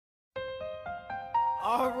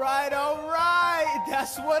All right.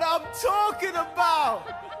 That's what I'm talking about.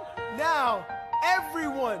 Now,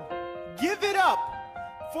 everyone, give it up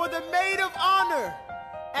for the maid of honor,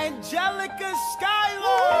 Angelica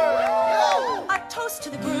Schuyler. A toast to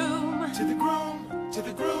the groom. To the groom, to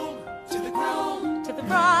the groom, to the groom. To the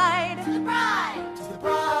bride. To the bride. To the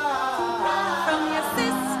bride. From your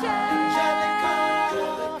sister. Angelica.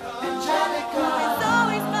 Angelica. Who's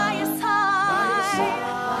always by your side.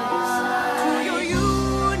 To your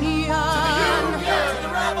union. To the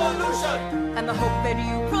revolution. And the hope that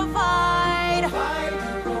you provide.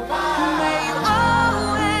 May you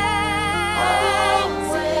always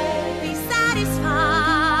be satisfied.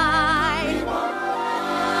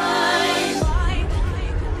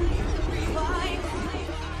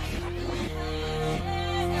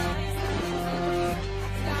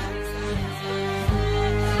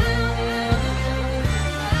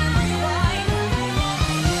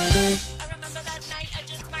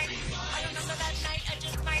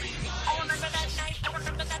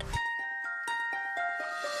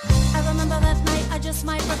 I remember that night, I just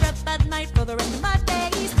might regret that night for the rest of my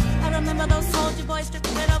days. I remember those soldier boys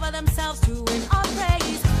tripping it over themselves to win our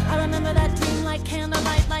praise. I remember that dream like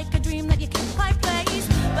candlelight, like a dream that you can't quite place.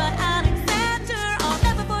 But Alexander, I'll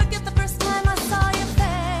never forget the first time I saw your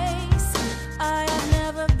face. I have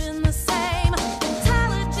never been the same.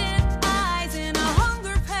 Intelligent eyes in a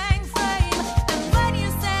hunger-pang frame. And when you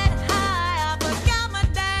said hi, I forgot my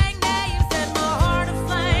dang name. Set my heart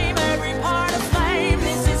aflame, every part aflame.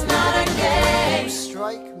 This is not a game. You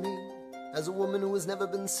strike me as a woman who has never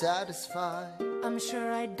been satisfied. I'm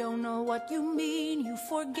sure I don't know what you mean. You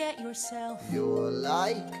forget yourself. You're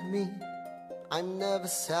like me, I'm never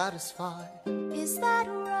satisfied. Is that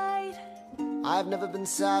right? I've never been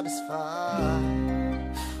satisfied.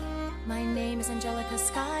 My name is Angelica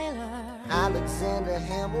Schuyler. Alexander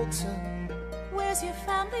Hamilton, Where's your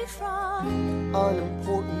family from?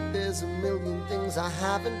 unimportant, there's a million things I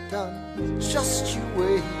haven't done. Just you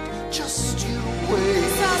wait, just you wait.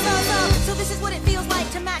 So this is what it feels like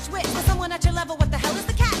to match wits with someone at your level. What the hell is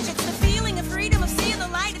the catch? It's the feeling of freedom, of seeing the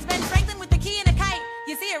light. It's Ben Franklin with the key and a kite.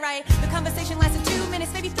 You see it right? The conversation lasted 2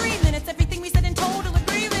 minutes, maybe 3 minutes. Everything we said in total agreement.